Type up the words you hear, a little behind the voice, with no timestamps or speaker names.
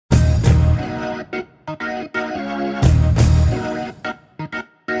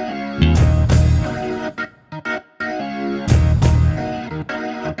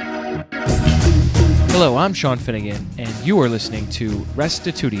Hello, I'm Sean Finnegan, and you are listening to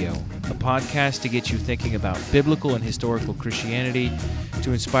Restitutio, a podcast to get you thinking about biblical and historical Christianity,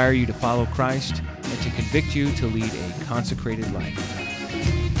 to inspire you to follow Christ, and to convict you to lead a consecrated life.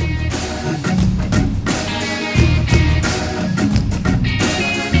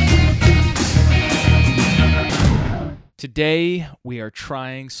 Today, we are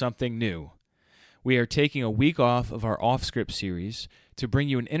trying something new. We are taking a week off of our off-script series to bring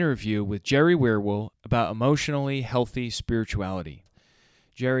you an interview with Jerry Wierwille about emotionally healthy spirituality.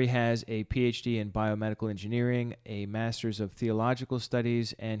 Jerry has a PhD in biomedical engineering, a Master's of Theological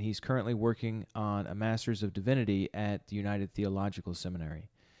Studies, and he's currently working on a Master's of Divinity at the United Theological Seminary.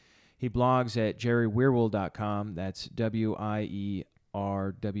 He blogs at jerrywierwille.com, that's WIERWILLE,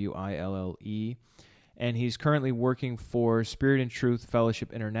 and he's currently working for Spirit and Truth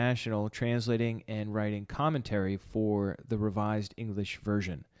Fellowship International, translating and writing commentary for the Revised English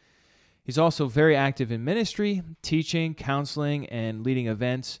Version. He's also very active in ministry, teaching, counseling, and leading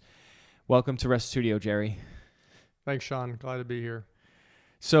events. Welcome to Restitutio, Jerry. Thanks, Sean. Glad to be here.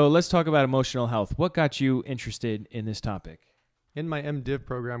 So let's talk about emotional health. What got you interested in this topic? In my MDiv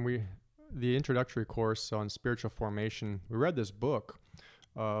program, the introductory course on spiritual formation, we read this book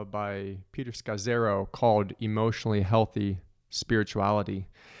by Peter Scazzero called Emotionally Healthy Spirituality.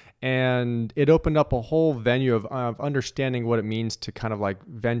 And it opened up a whole venue of understanding what it means to kind of like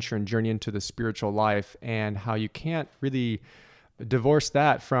venture and journey into the spiritual life, and how you can't really divorce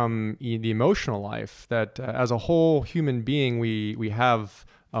that from the emotional life. That as a whole human being, we have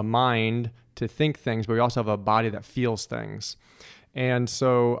a mind to think things, but we also have a body that feels things. And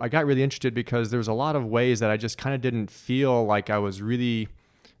so I got really interested because there was a lot of ways that I just kind of didn't feel like I was really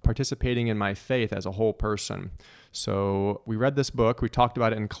participating in my faith as a whole person. So we read this book, we talked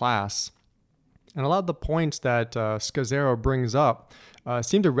about it in class, and a lot of the points that Scazzero brings up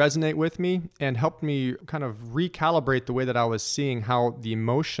seemed to resonate with me and helped me kind of recalibrate the way that I was seeing how the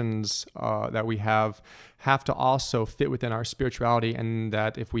emotions that we have to also fit within our spirituality, and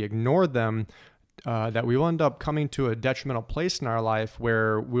that if we ignore them, that we will end up coming to a detrimental place in our life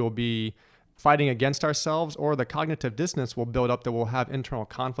where we'll be fighting against ourselves, or the cognitive dissonance will build up that we'll have internal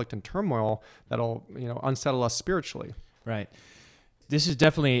conflict and turmoil that'll, unsettle us spiritually. Right. This is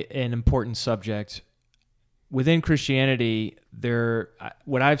definitely an important subject. Within Christianity,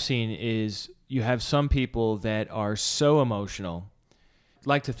 what I've seen is you have some people that are so emotional,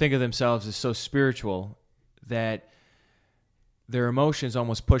 like to think of themselves as so spiritual, that their emotions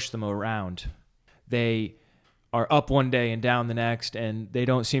almost push them around. They are up one day and down the next, and they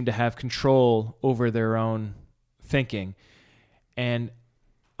don't seem to have control over their own thinking. And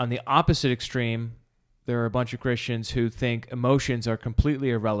on the opposite extreme, there are a bunch of Christians who think emotions are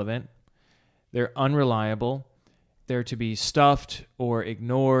completely irrelevant. They're unreliable. They're to be stuffed or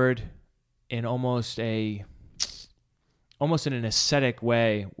ignored in almost in an ascetic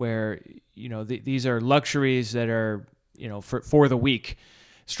way, where these are luxuries that are for the weak.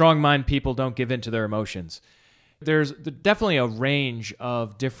 Strong-minded people don't give in to their emotions. There's definitely a range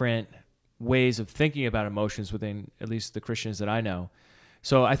of different ways of thinking about emotions within at least the Christians that I know.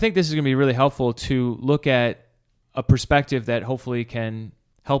 So I think this is going to be really helpful to look at a perspective that hopefully can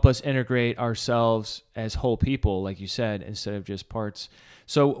help us integrate ourselves as whole people, like you said, instead of just parts.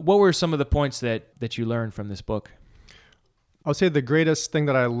 So what were some of the points that you learned from this book? I would say the greatest thing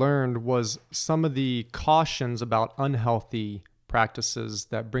that I learned was some of the cautions about unhealthy practices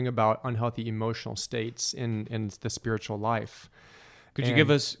that bring about unhealthy emotional states in the spiritual life. Could you give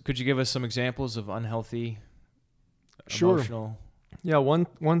us some examples of unhealthy emotional? Yeah,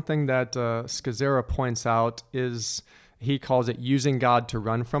 one thing that Scazzero points out is he calls it using God to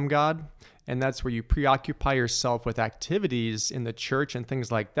run from God. And that's where you preoccupy yourself with activities in the church and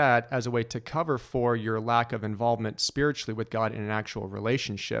things like that as a way to cover for your lack of involvement spiritually with God in an actual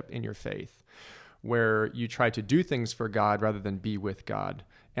relationship in your faith, where you try to do things for God rather than be with God.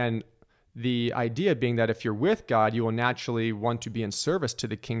 And the idea being that if you're with God, you will naturally want to be in service to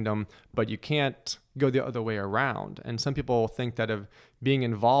the kingdom, but you can't go the other way around. And some people think that of being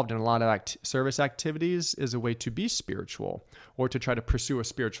involved in a lot of service activities is a way to be spiritual, or to try to pursue a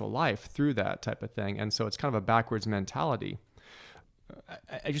spiritual life through that type of thing. And so it's kind of a backwards mentality.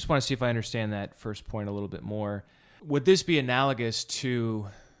 I just want to see if I understand that first point a little bit more. Would this be analogous to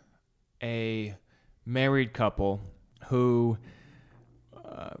a married couple who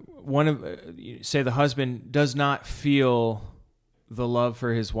say the husband does not feel the love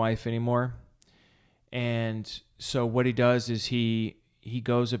for his wife anymore, and so what he does is he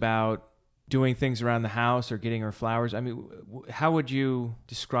goes about doing things around the house or getting her flowers? I mean, how would you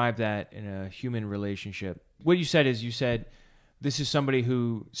describe that in a human relationship? What you said is, this is somebody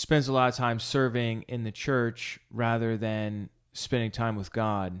who spends a lot of time serving in the church rather than spending time with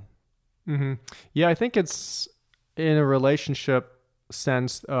God. Mm-hmm. Yeah, I think it's in a relationship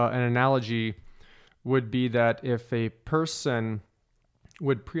sense, an analogy would be that if a person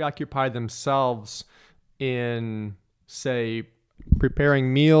would preoccupy themselves in, say,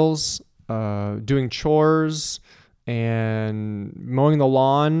 preparing meals, doing chores, and mowing the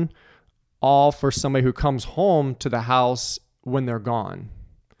lawn, all for somebody who comes home to the house when they're gone.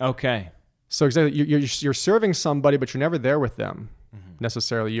 Okay. So exactly, you're serving somebody, but you're never there with them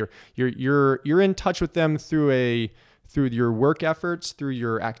necessarily. You're in touch with them through your work efforts, through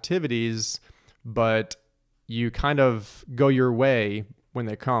your activities, but you kind of go your way when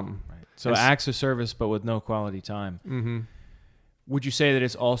they come. Right. So acts of service, but with no quality time. Mm-hmm. Would you say that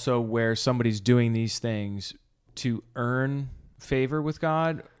it's also where somebody's doing these things to earn favor with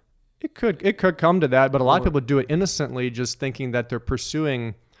God? It could come to that, but a lot of people do it innocently, just thinking that they're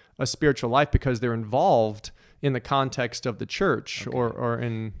pursuing a spiritual life because they're involved in the context of the church. Okay. or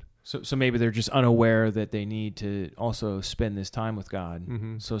in... So maybe they're just unaware that they need to also spend this time with God.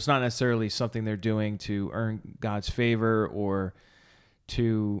 Mm-hmm. So it's not necessarily something they're doing to earn God's favor or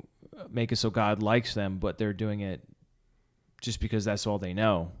to make it so God likes them, but they're doing it just because that's all they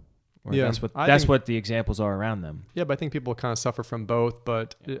know. Or yeah, that's what the examples are around them. Yeah, but I think people kind of suffer from both,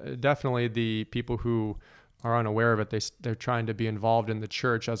 but definitely the people who are unaware of it, they're trying to be involved in the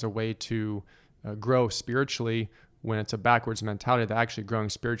church as a way to grow spiritually, when it's a backwards mentality. That actually growing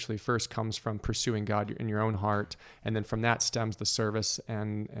spiritually first comes from pursuing God in your own heart, and then from that stems the service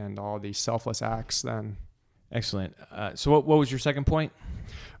and all these selfless acts then. Excellent. So what was your second point?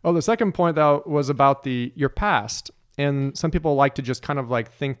 Oh, the second point though was about your past. And some people like to just kind of like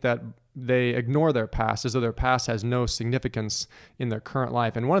think that they ignore their past, as though their past has no significance in their current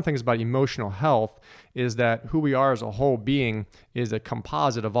life. And one of the things about emotional health is that who we are as a whole being is a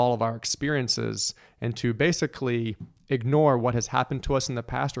composite of all of our experiences. And to basically ignore what has happened to us in the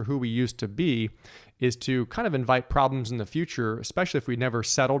past or who we used to be is to kind of invite problems in the future, especially if we never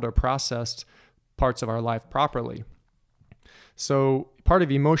settled or processed parts of our life properly. So part of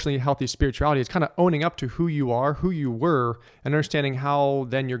emotionally healthy spirituality is kind of owning up to who you are, who you were, and understanding how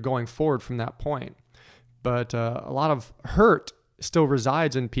then you're going forward from that point. But a lot of hurt still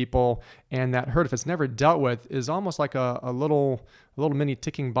resides in people, and that hurt, if it's never dealt with, is almost like a little mini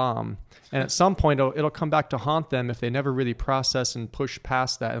ticking bomb. And at some point, it'll come back to haunt them if they never really process and push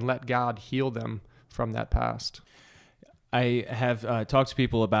past that and let God heal them from that past. I have talked to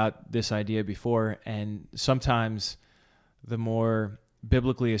people about this idea before, and sometimes the more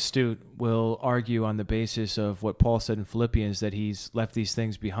biblically astute will argue on the basis of what Paul said in Philippians, that he's left these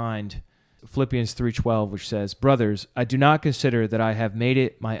things behind. Philippians 3:12, which says, "Brothers, I do not consider that I have made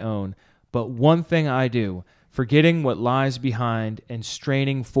it my own, but one thing I do, forgetting what lies behind and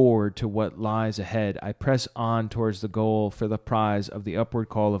straining forward to what lies ahead, I press on towards the goal for the prize of the upward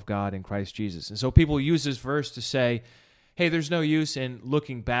call of God in Christ Jesus." And so people use this verse to say, hey, there's no use in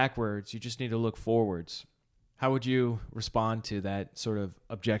looking backwards. You just need to look forwards. How would you respond to that sort of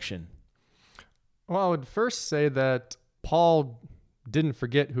objection? Well, I would first say that Paul didn't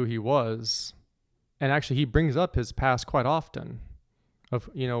forget who he was. And actually, he brings up his past quite often, of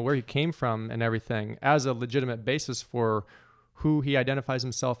where he came from and everything, as a legitimate basis for who he identifies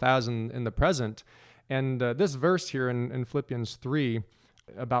himself as in the present. And this verse here in Philippians 3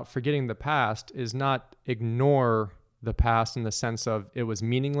 about forgetting the past is not ignore the past in the sense of it was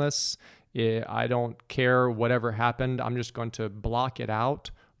meaningless. I don't care whatever happened. I'm just going to block it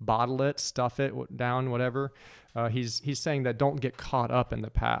out, bottle it, stuff it down, whatever. He's saying that don't get caught up in the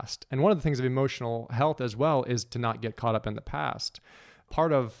past. And one of the things of emotional health as well is to not get caught up in the past.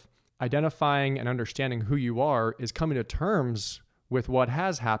 Part of identifying and understanding who you are is coming to terms with what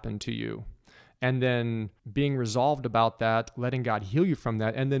has happened to you, and then being resolved about that, letting God heal you from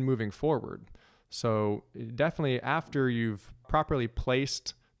that, and then moving forward. So definitely after you've properly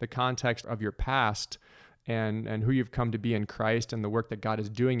placed the context of your past and who you've come to be in Christ and the work that God is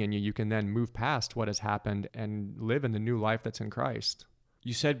doing in you, you can then move past what has happened and live in the new life that's in Christ.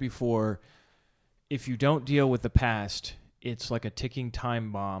 You said before, if you don't deal with the past, it's like a ticking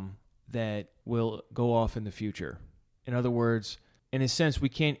time bomb that will go off in the future. In other words, in a sense, we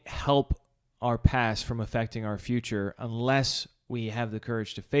can't help our past from affecting our future unless we have the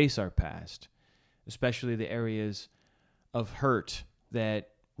courage to face our past, especially the areas of hurt that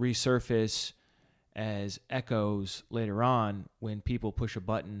resurface as echoes later on when people push a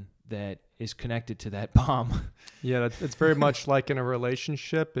button that is connected to that bomb. Yeah, it's very much like in a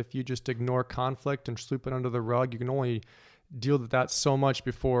relationship. If you just ignore conflict and sweep it under the rug, you can only deal with that so much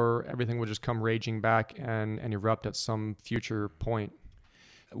before everything will just come raging back and erupt at some future point.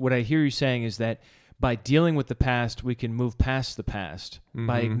 What I hear you saying is that by dealing with the past, we can move past the past.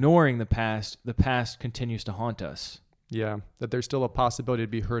 By ignoring the past continues to haunt us. Yeah, that there's still a possibility to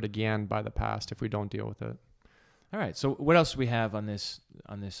be hurt again by the past if we don't deal with it. All right, so what else do we have on this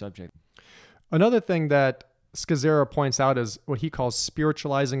subject? Another thing that Scazzero points out is what he calls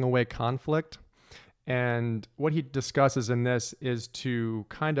spiritualizing away conflict. And what he discusses in this is to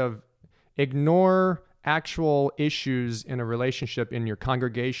kind of ignore actual issues in a relationship in your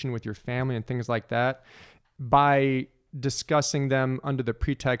congregation with your family and things like that by discussing them under the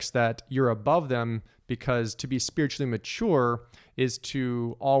pretext that you're above them, because to be spiritually mature is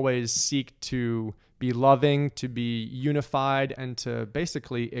to always seek to be loving, to be unified, and to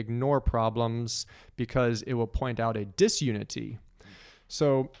basically ignore problems because it will point out a disunity.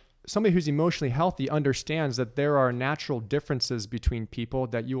 So somebody who's emotionally healthy understands that there are natural differences between people,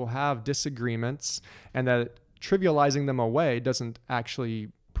 that you will have disagreements, and that trivializing them away doesn't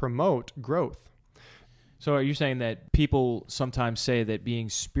actually promote growth. So are you saying that people sometimes say that being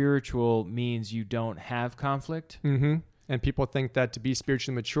spiritual means you don't have conflict? Mm-hmm. And people think that to be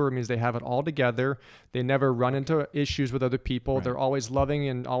spiritually mature means they have it all together. They never run into issues with other people. Right. They're always loving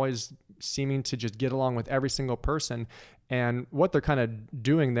and always seeming to just get along with every single person. And what they're kind of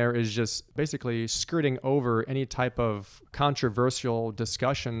doing there is just basically skirting over any type of controversial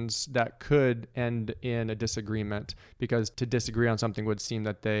discussions that could end in a disagreement, because to disagree on something would seem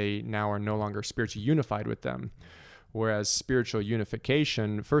that they now are no longer spiritually unified with them. Whereas spiritual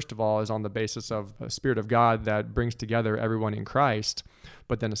unification, first of all, is on the basis of the Spirit of God that brings together everyone in Christ.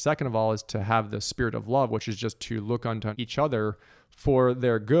 But then the second of all is to have the spirit of love, which is just to look unto each other for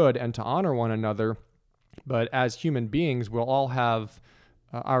their good and to honor one another. But as human beings, we'll all have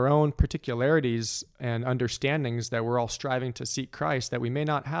our own particularities and understandings that we're all striving to seek Christ, that we may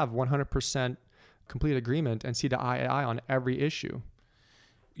not have 100% complete agreement and see the eye to eye on every issue.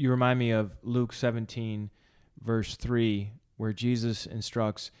 You remind me of Luke 17, verse 3, where Jesus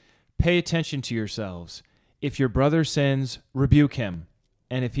instructs, "Pay attention to yourselves. If your brother sins, rebuke him.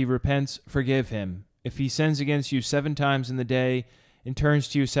 And if he repents, forgive him. If he sins against you 7 times in the day and turns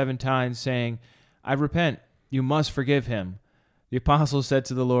to you 7 times, saying, 'I repent,' you must forgive him." The apostles said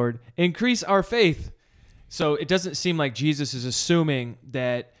to the Lord, "Increase our faith." So it doesn't seem like Jesus is assuming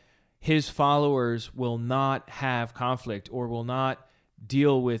that his followers will not have conflict or will not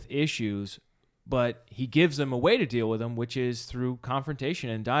deal with issues, but he gives them a way to deal with them, which is through confrontation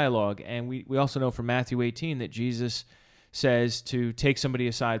and dialogue. And we also know from Matthew 18 that Jesus says to take somebody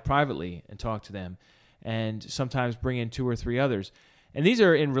aside privately and talk to them, and sometimes bring in 2 or 3 others. And these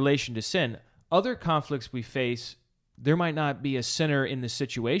are in relation to sin. Other conflicts we face, there might not be a sinner in the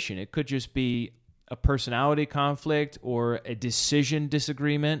situation. It could just be a personality conflict or a decision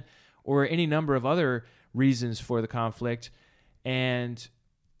disagreement or any number of other reasons for the conflict. And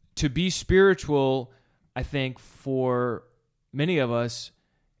to be spiritual, I think for many of us,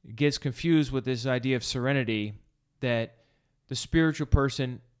 gets confused with this idea of serenity, that the spiritual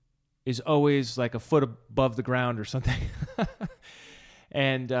person is always like a foot above the ground or something.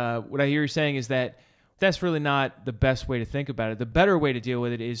 And what I hear you saying is that that's really not the best way to think about it. The better way to deal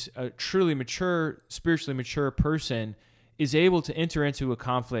with it is a truly mature, spiritually mature person is able to enter into a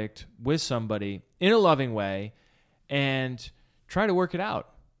conflict with somebody in a loving way and try to work it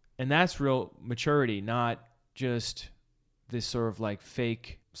out. And that's real maturity, not just this sort of like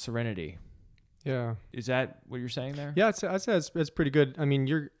fake serenity. Yeah. Is that what you're saying there? Yeah, I'd say it's pretty good. I mean,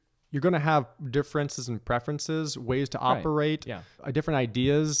 you're going to have differences and preferences, ways to operate, different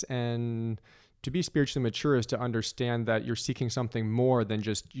ideas. And to be spiritually mature is to understand that you're seeking something more than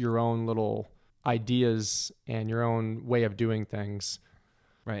just your own little ideas and your own way of doing things.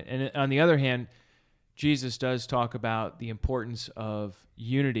 Right. And on the other hand, Jesus does talk about the importance of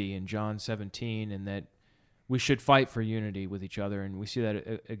unity in John 17, and that we should fight for unity with each other. And we see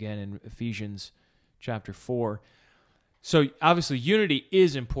that again in Ephesians chapter 4. So obviously unity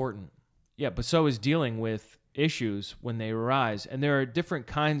is important. Yeah, but so is dealing with issues when they arise. And there are different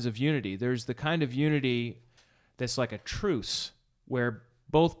kinds of unity. There's the kind of unity that's like a truce, where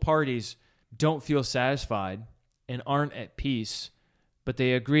both parties don't feel satisfied and aren't at peace, but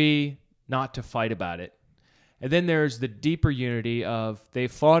they agree not to fight about it. And then there's the deeper unity of they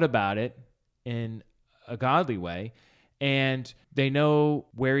fought about it in a godly way, and they know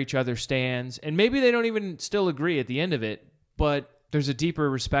where each other stands, and maybe they don't even still agree at the end of it, but there's a deeper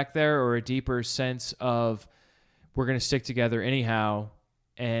respect there, or a deeper sense of we're going to stick together anyhow,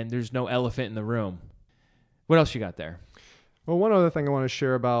 and there's no elephant in the room. What else you got there? Well, one other thing I want to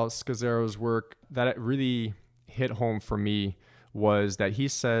share about Scazzero's work that it really hit home for me was that he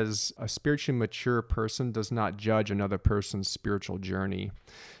says a spiritually mature person does not judge another person's spiritual journey,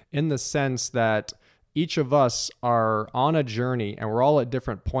 in the sense that each of us are on a journey and we're all at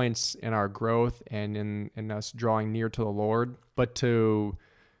different points in our growth and in us drawing near to the Lord. But to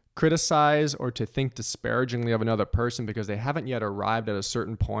criticize or to think disparagingly of another person because they haven't yet arrived at a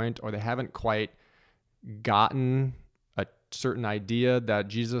certain point, or they haven't quite gotten a certain idea that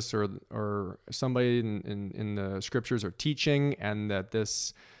Jesus or somebody in the scriptures are teaching, and that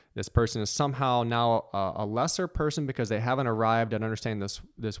this person is somehow now a lesser person because they haven't arrived at understanding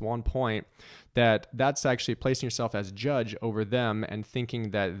this one point, that's actually placing yourself as judge over them and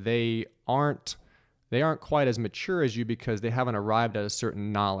thinking that they aren't quite as mature as you because they haven't arrived at a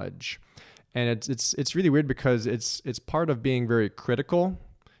certain knowledge. And it's really weird because it's part of being very critical,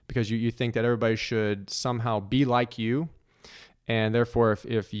 because you think that everybody should somehow be like you. And therefore,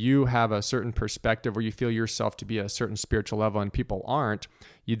 if you have a certain perspective or you feel yourself to be a certain spiritual level and people aren't,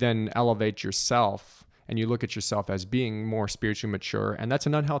 you then elevate yourself and you look at yourself as being more spiritually mature. And that's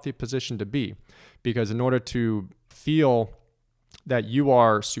an unhealthy position to be, because in order to feel that you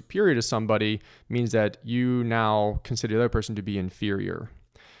are superior to somebody means that you now consider the other person to be inferior.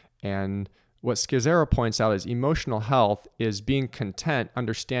 And what Scazzero points out is emotional health is being content,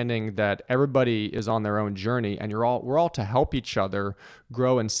 understanding that everybody is on their own journey, and we're all to help each other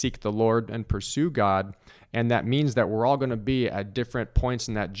grow and seek the Lord and pursue God. And that means that we're all going to be at different points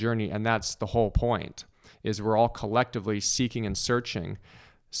in that journey, and that's the whole point, is we're all collectively seeking and searching.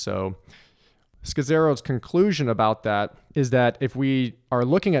 So Scazzero's conclusion about that is that if we are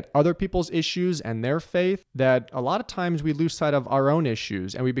looking at other people's issues and their faith, that a lot of times we lose sight of our own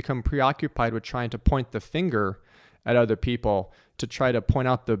issues and we become preoccupied with trying to point the finger at other people, to try to point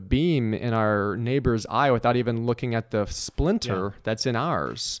out the beam in our neighbor's eye without even looking at the splinter that's in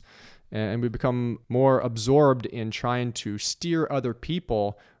ours. And we become more absorbed in trying to steer other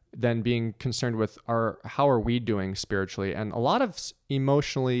people than being concerned with how are we doing spiritually. And a lot of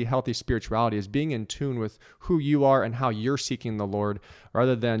emotionally healthy spirituality is being in tune with who you are and how you're seeking the Lord,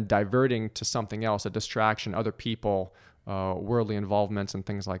 rather than diverting to something else, a distraction, other people, worldly involvements, and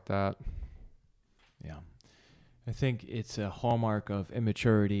things like that. Yeah. I think it's a hallmark of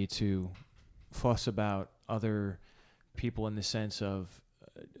immaturity to fuss about other people in the sense of,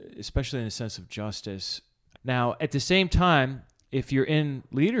 especially in the sense of justice. Now, at the same time, if you're in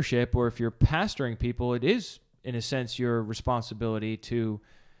leadership or if you're pastoring people, it is, in a sense, your responsibility to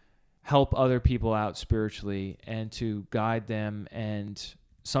help other people out spiritually and to guide them and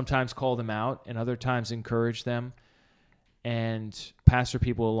sometimes call them out and other times encourage them and pastor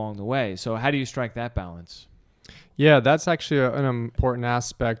people along the way. So how do you strike that balance? Yeah, that's actually an important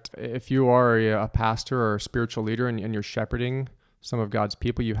aspect. If you are a pastor or a spiritual leader and you're shepherding some of God's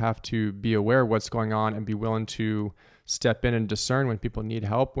people, you have to be aware of what's going on and be willing to step in and discern when people need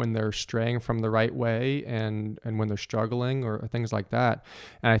help, when they're straying from the right way, and when they're struggling or things like that.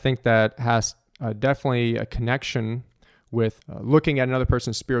 And I think that has definitely a connection with looking at another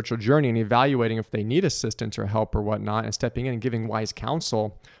person's spiritual journey and evaluating if they need assistance or help or whatnot, and stepping in and giving wise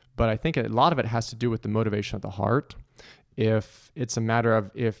counsel. But I think a lot of it has to do with the motivation of the heart. If it's a matter of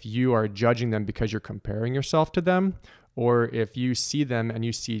if you are judging them because you're comparing yourself to them, or if you see them and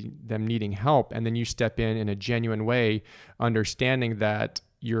you see them needing help, and then you step in a genuine way, understanding that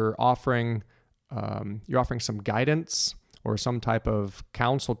you're offering some guidance or some type of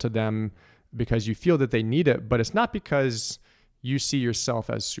counsel to them because you feel that they need it, but it's not because you see yourself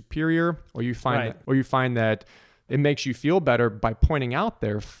as superior, or you find that it makes you feel better by pointing out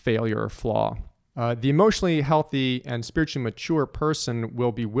their failure or flaw. The emotionally healthy and spiritually mature person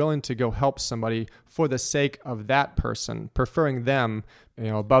will be willing to go help somebody for the sake of that person, preferring them,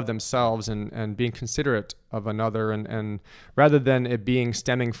 above themselves, and being considerate of another, and rather than it being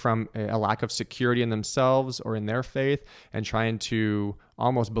stemming from a lack of security in themselves or in their faith, and trying to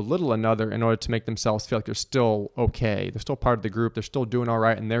almost belittle another in order to make themselves feel like they're still okay. They're still part of the group. They're still doing all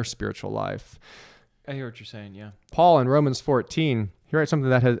right in their spiritual life. I hear what you're saying, yeah. Paul in Romans 14, he writes something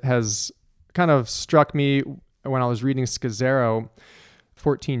that has kind of struck me when I was reading Scazzero.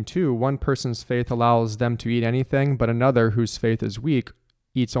 14:2, one person's faith allows them to eat anything, but another, whose faith is weak,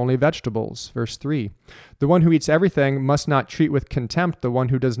 eats only vegetables. Verse 3, the one who eats everything must not treat with contempt the one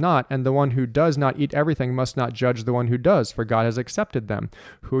who does not, and the one who does not eat everything must not judge the one who does, for God has accepted them.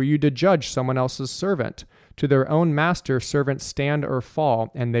 Who are you to judge someone else's servant? To their own master servants stand or fall,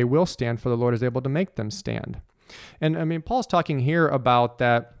 and they will stand, for the Lord is able to make them stand. And Paul's talking here about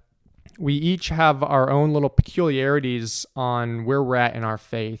that we each have our own little peculiarities on where we're at in our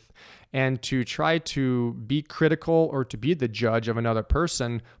faith. And to try to be critical or to be the judge of another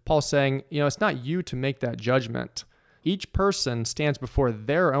person, Paul's saying, it's not you to make that judgment. Each person stands before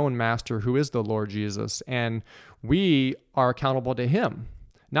their own master, who is the Lord Jesus, and we are accountable to him,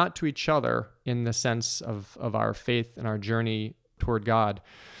 not to each other in the sense of our faith and our journey toward God.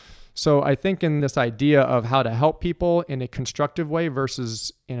 So I think in this idea of how to help people in a constructive way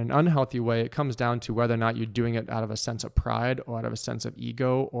versus in an unhealthy way, it comes down to whether or not you're doing it out of a sense of pride or out of a sense of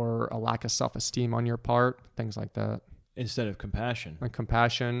ego or a lack of self-esteem on your part, things like that. Instead of compassion. And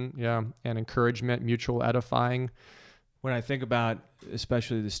compassion, yeah, and encouragement, mutual edifying. When I think about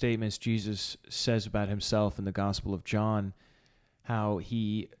especially the statements Jesus says about himself in the Gospel of John, how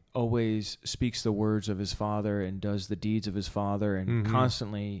he always speaks the words of his Father and does the deeds of his Father and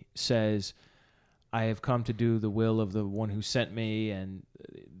constantly says, I have come to do the will of the one who sent me, and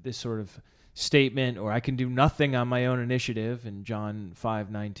this sort of statement, or I can do nothing on my own initiative in John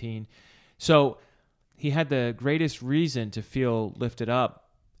 5:19. So he had the greatest reason to feel lifted up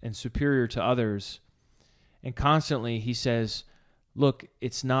and superior to others. And constantly he says, look,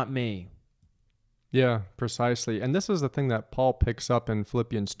 it's not me. Yeah, precisely. And this is the thing that Paul picks up in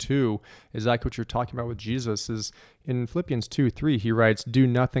Philippians 2, is like what you're talking about with Jesus, is in Philippians 2:3, he writes, do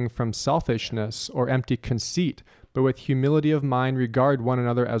nothing from selfishness or empty conceit, but with humility of mind regard one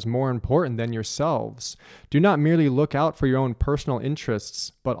another as more important than yourselves. Do not merely look out for your own personal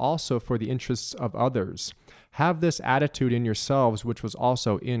interests, but also for the interests of others. Have this attitude in yourselves, which was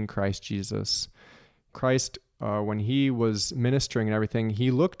also in Christ Jesus. Christ, when he was ministering and everything,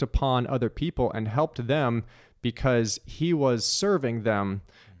 he looked upon other people and helped them because he was serving them,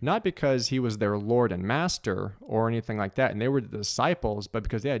 not because he was their Lord and Master or anything like that, and they were the disciples, but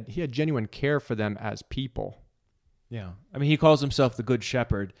because he had genuine care for them as people. Yeah. I mean, he calls himself the Good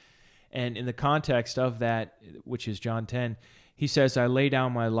Shepherd, and in the context of that, which is John 10, he says, I lay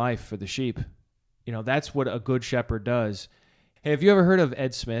down my life for the sheep. That's what a good shepherd does. Hey, have you ever heard of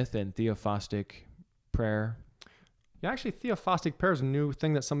Ed Smith and Theophostic prayer? Yeah, actually, Theophostic prayer is a new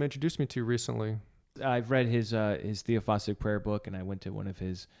thing that somebody introduced me to recently. I've read his Theophostic prayer book, and I went to one of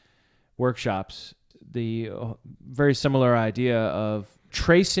his workshops. The very similar idea of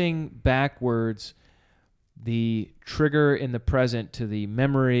tracing backwards the trigger in the present to the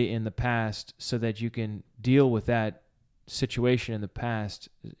memory in the past so that you can deal with that situation in the past.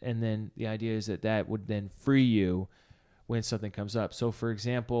 And then the idea is that would then free you when something comes up. So, for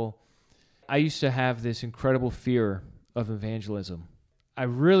example, I used to have this incredible fear of evangelism. I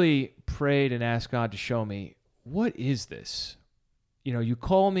really prayed and asked God to show me, what is this? You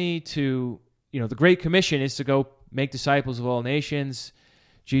call me to, the Great Commission is to go make disciples of all nations.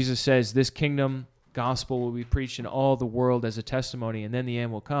 Jesus says this kingdom gospel will be preached in all the world as a testimony, and then the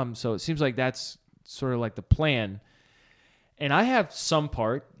end will come. So it seems like that's sort of like the plan. And I have some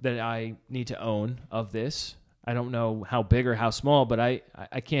part that I need to own of this. I don't know how big or how small, but I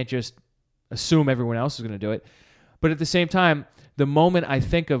can't just assume everyone else is going to do it. But at the same time, the moment I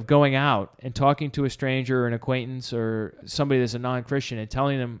think of going out and talking to a stranger or an acquaintance or somebody that's a non-Christian and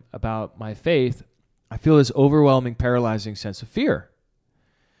telling them about my faith, I feel this overwhelming, paralyzing sense of fear.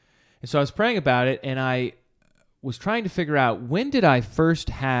 And so I was praying about it, and I was trying to figure out, when did I first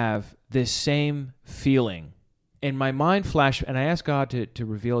have this same feeling? And my mind flashed, and I asked God to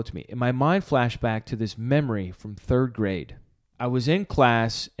reveal it to me. And my mind flashed back to this memory from 3rd grade. I was in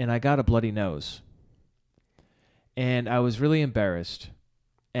class, and I got a bloody nose. And I was really embarrassed.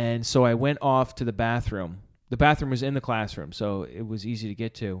 And so I went off to the bathroom. The bathroom was in the classroom, so it was easy to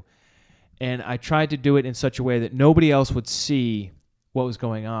get to. And I tried to do it in such a way that nobody else would see what was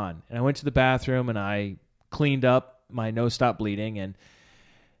going on. And I went to the bathroom, and I cleaned up. My nose stopped bleeding, and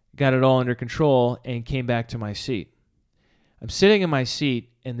got it all under control, and came back to my seat. I'm sitting in my seat,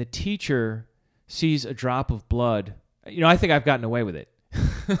 and the teacher sees a drop of blood. I think I've gotten away with it.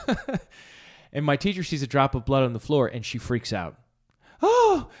 And my teacher sees a drop of blood on the floor, and she freaks out.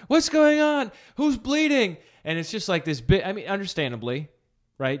 Oh, what's going on? Who's bleeding? And it's just like this bit. I mean, understandably,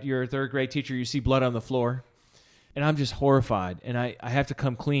 right? You're a 3rd grade teacher. You see blood on the floor. And I'm just horrified. And I have to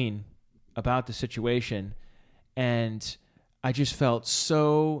come clean about the situation. And I just felt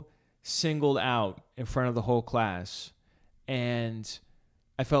so singled out in front of the whole class. And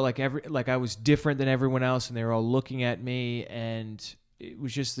I felt like I was different than everyone else, and they were all looking at me, and it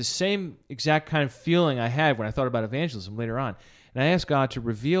was just the same exact kind of feeling I had when I thought about evangelism later on. And I asked God to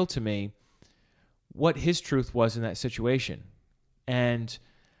reveal to me what his truth was in that situation. And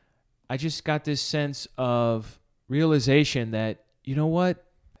I just got this sense of realization that, you know what?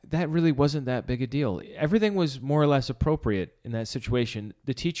 That really wasn't that big a deal. Everything was more or less appropriate in that situation.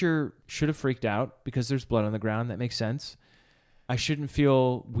 The teacher should have freaked out because there's blood on the ground. That makes sense. I shouldn't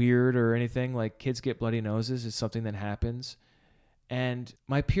feel weird or anything. Like, kids get bloody noses. It's something that happens. And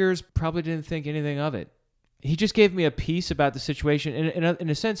my peers probably didn't think anything of it. He just gave me a peace about the situation. In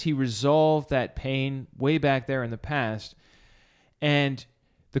a sense, he resolved that pain way back there in the past. And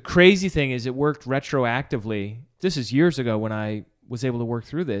the crazy thing is it worked retroactively. This is years ago when I was able to work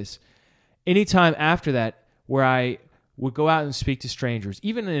through this. Anytime after that where I would go out and speak to strangers,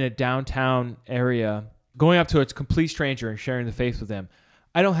 even in a downtown area, going up to a complete stranger and sharing the faith with them,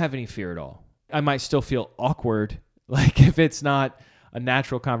 I don't have any fear at all. I might still feel awkward, like if it's not a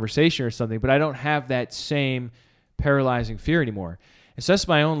natural conversation or something, but I don't have that same paralyzing fear anymore. And so that's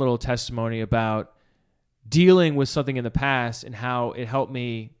my own little testimony about dealing with something in the past and how it helped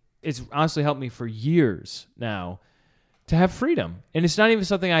me. It's honestly helped me for years now to have freedom. And it's not even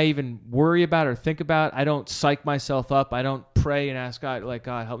something I even worry about or think about. I don't psych myself up. I don't pray and ask God, like,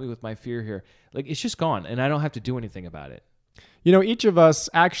 God, help me with my fear here. Like, it's just gone, and I don't have to do anything about it. You know, each of us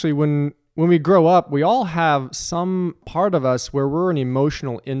actually, when we grow up, we all have some part of us where we're an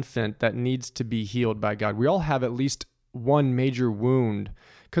emotional infant that needs to be healed by God. We all have at least one major wound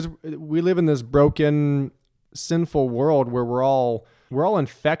because we live in this broken, sinful world where we're all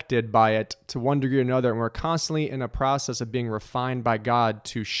infected by it to one degree or another, and we're constantly in a process of being refined by God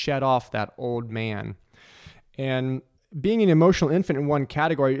to shed off that old man. And being an emotional infant in one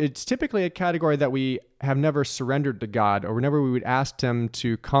category, it's typically a category that we have never surrendered to God, or whenever we would ask Him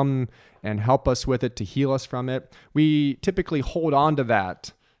to come and help us with it, to heal us from it, we typically hold on to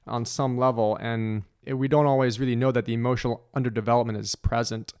that on some level, and we don't always really know that the emotional underdevelopment is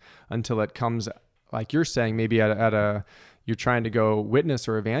present until it comes, like you're saying, maybe you're trying to go witness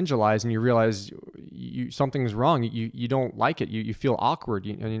or evangelize, and you realize something's wrong. You don't like it. You feel awkward.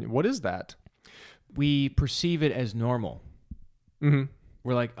 What is that? We perceive it as normal. Mm-hmm.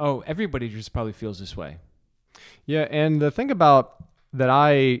 We're like, oh, everybody just probably feels this way. Yeah, and the thing about that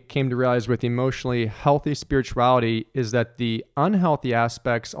I came to realize with emotionally healthy spirituality is that the unhealthy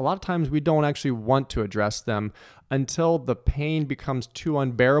aspects, a lot of times we don't actually want to address them until the pain becomes too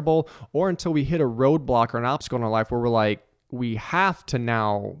unbearable, or until we hit a roadblock or an obstacle in our life where we're like, we have to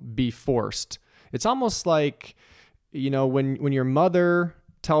now be forced. It's almost like, when your mother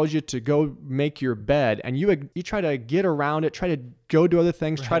tells you to go make your bed and you try to get around it, try to go do other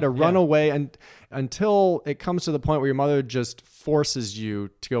things, try to run away, and until it comes to the point where your mother just forces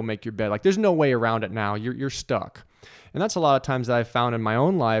you to go make your bed. Like, there's no way around it now. You're stuck. And that's a lot of times that I've found in my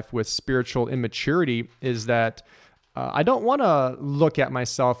own life with spiritual immaturity is that I don't want to look at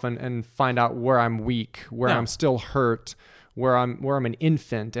myself and find out where I'm weak, where I'm still hurt, where I'm an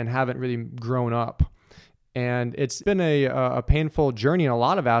infant and haven't really grown up. And it's been a painful journey in a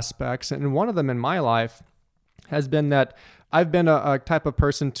lot of aspects. And one of them in my life has been that I've been a type of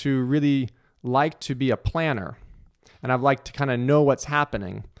person to really like to be a planner. And I've liked to kind of know what's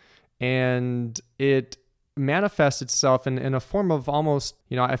happening. And it manifests itself in a form of almost,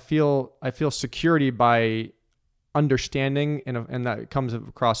 I feel security by understanding, and that comes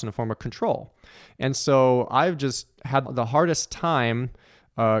across in a form of control. And so I've just had the hardest time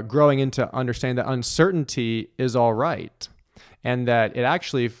growing into understanding that uncertainty is all right, and that it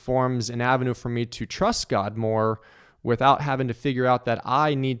actually forms an avenue for me to trust God more without having to figure out that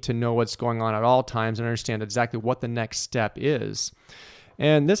I need to know what's going on at all times and understand exactly what the next step is.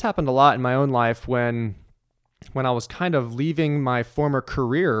 And this happened a lot in my own life when I was kind of leaving my former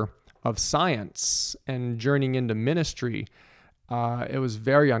career of science and journeying into ministry. It was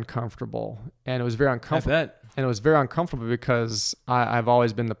very uncomfortable, and it was very uncomfortable. I bet. And it was very uncomfortable because I've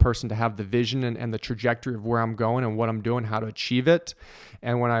always been the person to have the vision and the trajectory of where I'm going and what I'm doing, how to achieve it.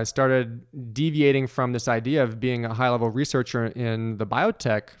 And when I started deviating from this idea of being a high-level researcher in the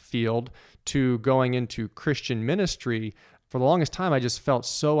biotech field to going into Christian ministry, for the longest time, I just felt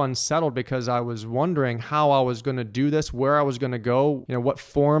so unsettled because I was wondering how I was going to do this, where I was going to go, what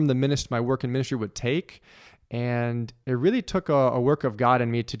form my work in ministry would take. And it really took a work of God in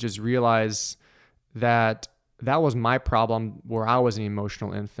me to just realize that was my problem, where I was an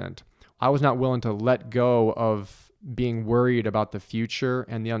emotional infant. I was not willing to let go of being worried about the future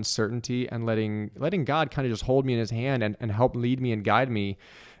and the uncertainty, and letting God kind of just hold me in His hand and help lead me and guide me,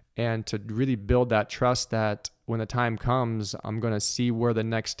 and to really build that trust that when the time comes, I'm going to see where the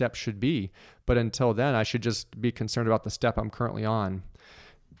next step should be. But until then, I should just be concerned about the step I'm currently on.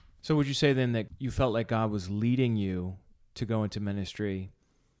 So would you say then that you felt like God was leading you to go into ministry,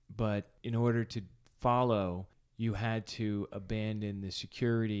 but in order to follow, you had to abandon the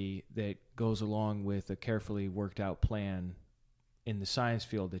security that goes along with a carefully worked out plan in the science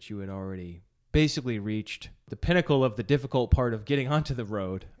field that you had already basically reached the pinnacle of the difficult part of getting onto the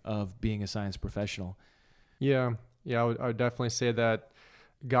road of being a science professional? Yeah. Yeah, I would definitely say that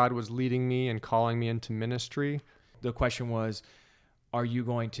God was leading me and calling me into ministry. The question was, are you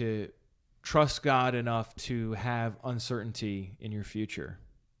going to trust God enough to have uncertainty in your future?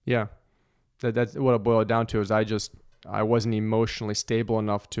 Yeah, that's what it boiled down to. Is I wasn't emotionally stable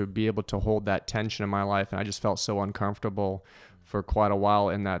enough to be able to hold that tension in my life, and I just felt so uncomfortable for quite a while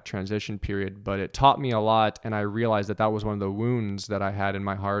in that transition period. But it taught me a lot, and I realized that that was one of the wounds that I had in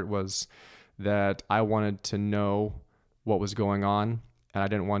my heart, was that I wanted to know what was going on, and I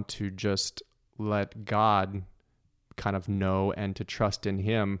didn't want to just let God kind of know and to trust in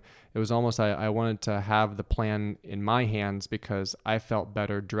him. It was almost I wanted to have the plan in my hands because I felt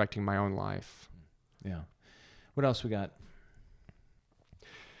better directing my own life. Yeah. What else we got?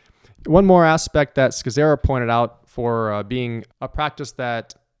 One more aspect that Scazzero pointed out for being a practice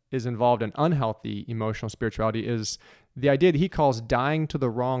that is involved in unhealthy emotional spirituality is the idea that he calls dying to the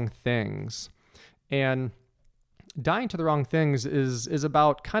wrong things. And dying to the wrong things is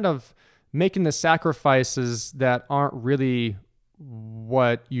about kind of making the sacrifices that aren't really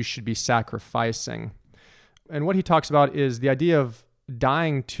what you should be sacrificing. And what he talks about is the idea of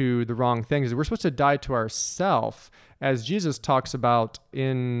dying to the wrong things. We're supposed to die to ourself, as Jesus talks about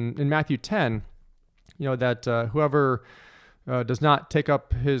in Matthew 10, that whoever does not take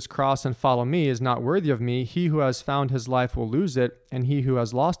up his cross and follow me is not worthy of me. He who has found his life will lose it, and he who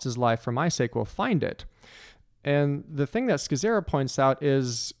has lost his life for my sake will find it. And the thing that Scazzero points out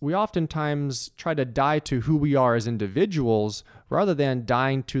is we oftentimes try to die to who we are as individuals rather than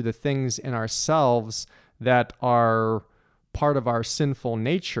dying to the things in ourselves that are part of our sinful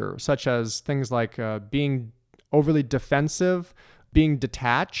nature, such as things like being overly defensive, being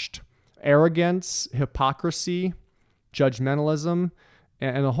detached, arrogance, hypocrisy, judgmentalism,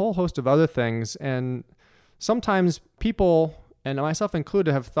 and a whole host of other things. And sometimes people, and myself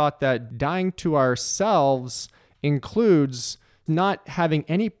included, have thought that dying to ourselves includes not having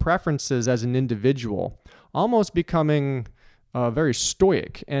any preferences as an individual, almost becoming very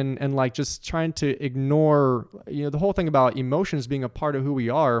stoic and like just trying to ignore, the whole thing about emotions being a part of who we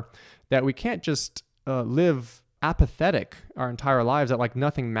are, that we can't just live apathetic our entire lives, that like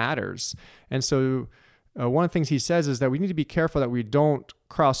nothing matters. And so one of the things he says is that we need to be careful that we don't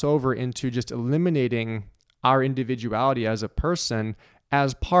cross over into just eliminating our individuality as a person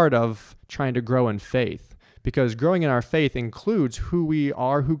as part of trying to grow in faith, because growing in our faith includes who we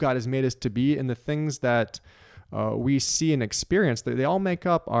are, who God has made us to be, and the things that we see and experience. They all make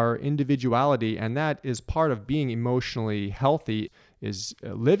up our individuality, and that is part of being emotionally healthy, is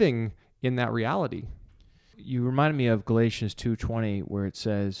living in that reality. You reminded me of Galatians 2:20, where it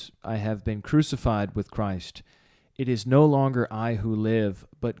says, I have been crucified with Christ. It is no longer I who live,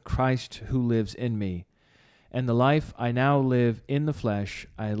 but Christ who lives in me. And the life I now live in the flesh,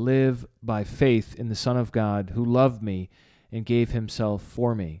 I live by faith in the Son of God who loved me and gave himself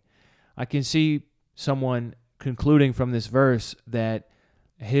for me. I can see someone concluding from this verse that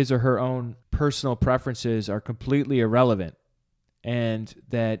his or her own personal preferences are completely irrelevant, and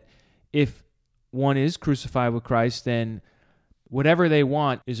that if one is crucified with Christ, then whatever they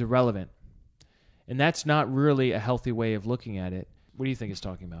want is irrelevant. And that's not really a healthy way of looking at it. What do you think it's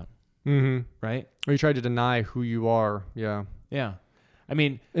talking about? Mm-hmm. Right? Or you try to deny who you are. Yeah. Yeah. I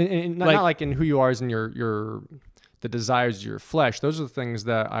mean, and not like in who you are as in your the desires of your flesh. Those are the things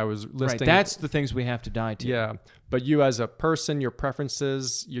that I was listing. Right. That's the things we have to die to. Yeah. But you as a person, your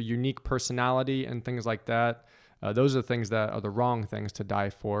preferences, your unique personality, and things like that, those are the things that are the wrong things to die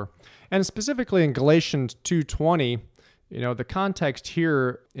for. And specifically in Galatians 2:20, the context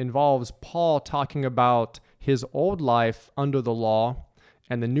here involves Paul talking about his old life under the law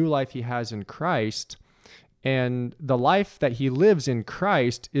and the new life he has in Christ. And the life that he lives in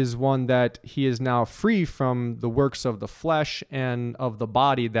Christ is one that he is now free from the works of the flesh and of the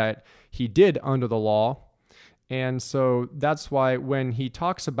body that he did under the law. And so that's why when he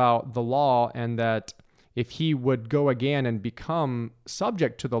talks about the law, and that if he would go again and become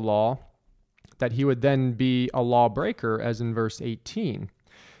subject to the law, that he would then be a lawbreaker, as in verse 18.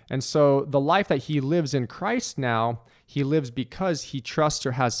 And so the life that he lives in Christ now, he lives because he trusts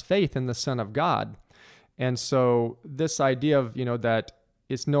or has faith in the Son of God. And so this idea of, that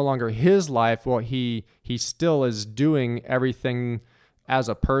it's no longer his life, well, he still is doing everything as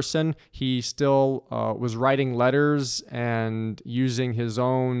a person. He still was writing letters and using his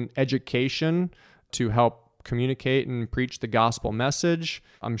own education to help communicate and preach the gospel message.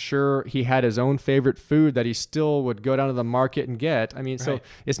 I'm sure he had his own favorite food that he still would go down to the market and get. I mean, right. So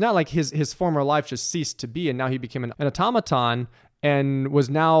it's not like his former life just ceased to be, and now he became an automaton and was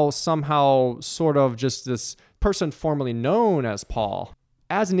now somehow sort of just this person formerly known as Paul.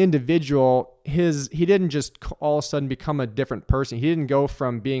 as an individual, he didn't just all of a sudden become a different person. He didn't go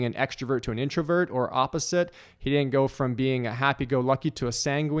from being an extrovert to an introvert or opposite. He didn't go from being a happy-go-lucky to a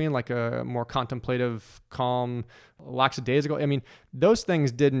sanguine, like a more contemplative, calm, lackadaisical. I mean, those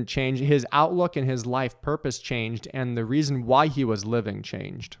things didn't change. His outlook and his life purpose changed, and the reason why he was living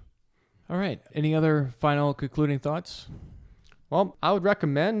changed. All right. Any other final concluding thoughts? Well, I would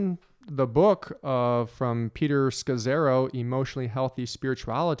recommend the book from Peter Scazzero, Emotionally Healthy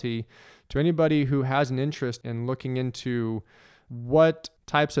Spirituality, to anybody who has an interest in looking into what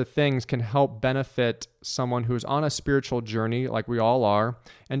types of things can help benefit someone who's on a spiritual journey, like we all are,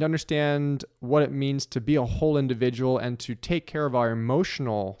 and understand what it means to be a whole individual and to take care of our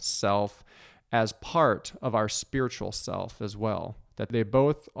emotional self as part of our spiritual self as well. That they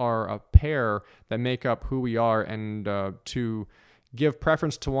both are a pair that make up who we are, and to give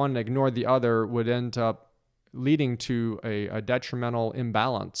preference to one and ignore the other would end up leading to a detrimental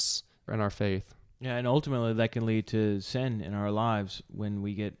imbalance in our faith. Yeah, and ultimately that can lead to sin in our lives when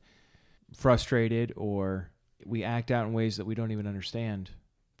we get frustrated or we act out in ways that we don't even understand.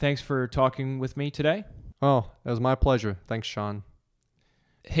 Thanks for talking with me today. Oh, it was my pleasure. Thanks, Sean.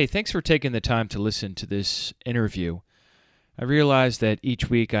 Hey, thanks for taking the time to listen to this interview. I realize that each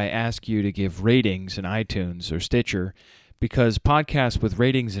week I ask you to give ratings in iTunes or Stitcher, because podcasts with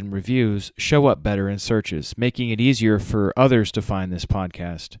ratings and reviews show up better in searches, making it easier for others to find this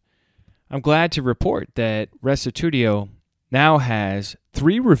podcast. I'm glad to report that Restitutio now has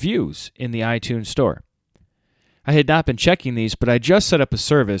 3 reviews in the iTunes store. I had not been checking these, but I just set up a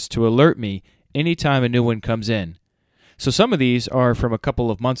service to alert me anytime a new one comes in. So some of these are from a couple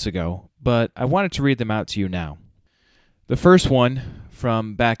of months ago, but I wanted to read them out to you now. The first one,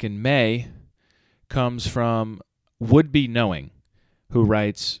 from back in May, comes from Would Be Knowing, who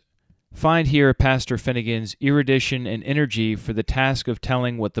writes, "Find here Pastor Finnegan's erudition and energy for the task of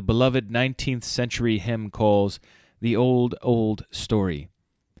telling what the beloved 19th century hymn calls the old, old story.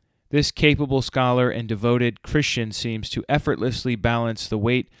 This capable scholar and devoted Christian seems to effortlessly balance the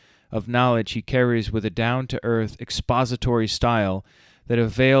weight of knowledge he carries with a down-to-earth expository style that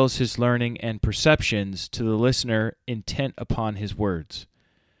avails his learning and perceptions to the listener intent upon his words.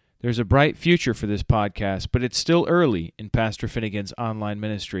 There's a bright future for this podcast, but it's still early in Pastor Finnegan's online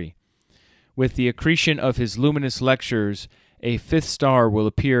ministry. With the accretion of his luminous lectures, a 5th star will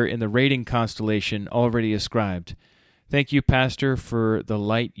appear in the rating constellation already ascribed. Thank you, Pastor, for the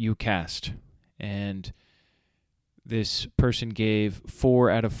light you cast." And this person gave 4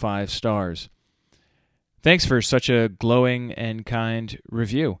 out of 5 stars. Thanks for such a glowing and kind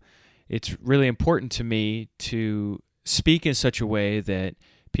review. It's really important to me to speak in such a way that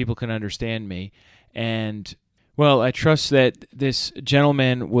people can understand me. And, well, I trust that this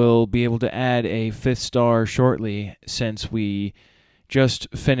gentleman will be able to add a 5th star shortly, since we just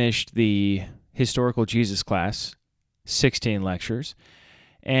finished the Historical Jesus class, 16 lectures.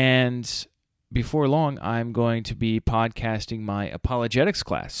 And before long, I'm going to be podcasting my apologetics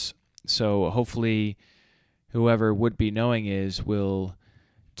class. So hopefully whoever Would Be Knowing is will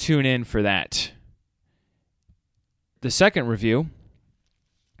tune in for that. The second review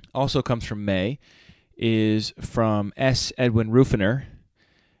also comes from May, is from S. Edwin Rufiner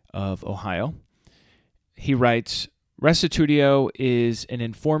of Ohio. He writes, "Restitutio is an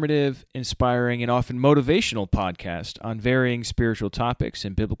informative, inspiring, and often motivational podcast on varying spiritual topics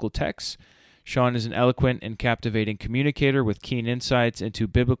and biblical texts. Sean is an eloquent and captivating communicator with keen insights into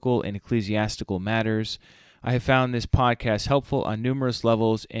biblical and ecclesiastical matters. I have found this podcast helpful on numerous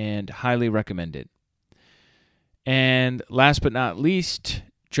levels and highly recommend it." And last but not least,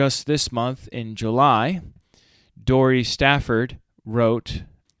 just this month in July, Dory Stafford wrote,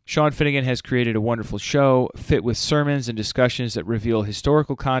 "Sean Finnegan has created a wonderful show, fit with sermons and discussions that reveal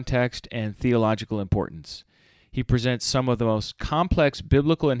historical context and theological importance. He presents some of the most complex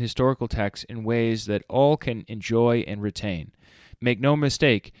biblical and historical texts in ways that all can enjoy and retain. Make no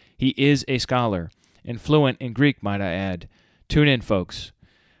mistake, he is a scholar, and fluent in Greek, might I add. Tune in, folks."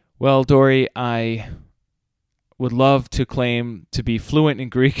 Well, Dory, I would love to claim to be fluent in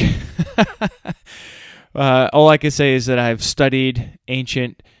Greek. All I can say is that I've studied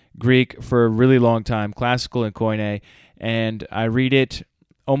ancient Greek for a really long time, classical and Koine, and I read it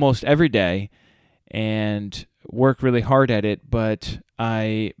almost every day and work really hard at it, but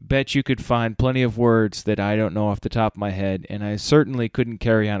I bet you could find plenty of words that I don't know off the top of my head, and I certainly couldn't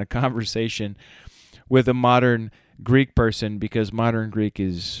carry on a conversation with a modern Greek person, because modern Greek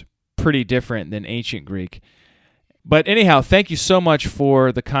is pretty different than ancient Greek. But anyhow, thank you so much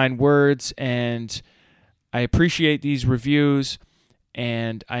for the kind words, and I appreciate these reviews,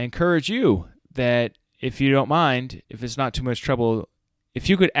 and I encourage you that if you don't mind, if it's not too much trouble, if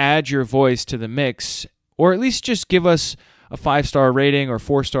you could add your voice to the mix, or at least just give us a 5-star rating or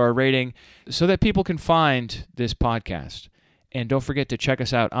 4-star rating so that people can find this podcast. And don't forget to check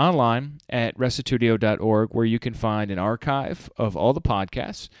us out online at restitutio.org, where you can find an archive of all the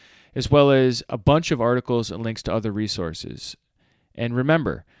podcasts, as well as a bunch of articles and links to other resources. And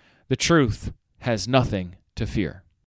remember, the truth has nothing to fear.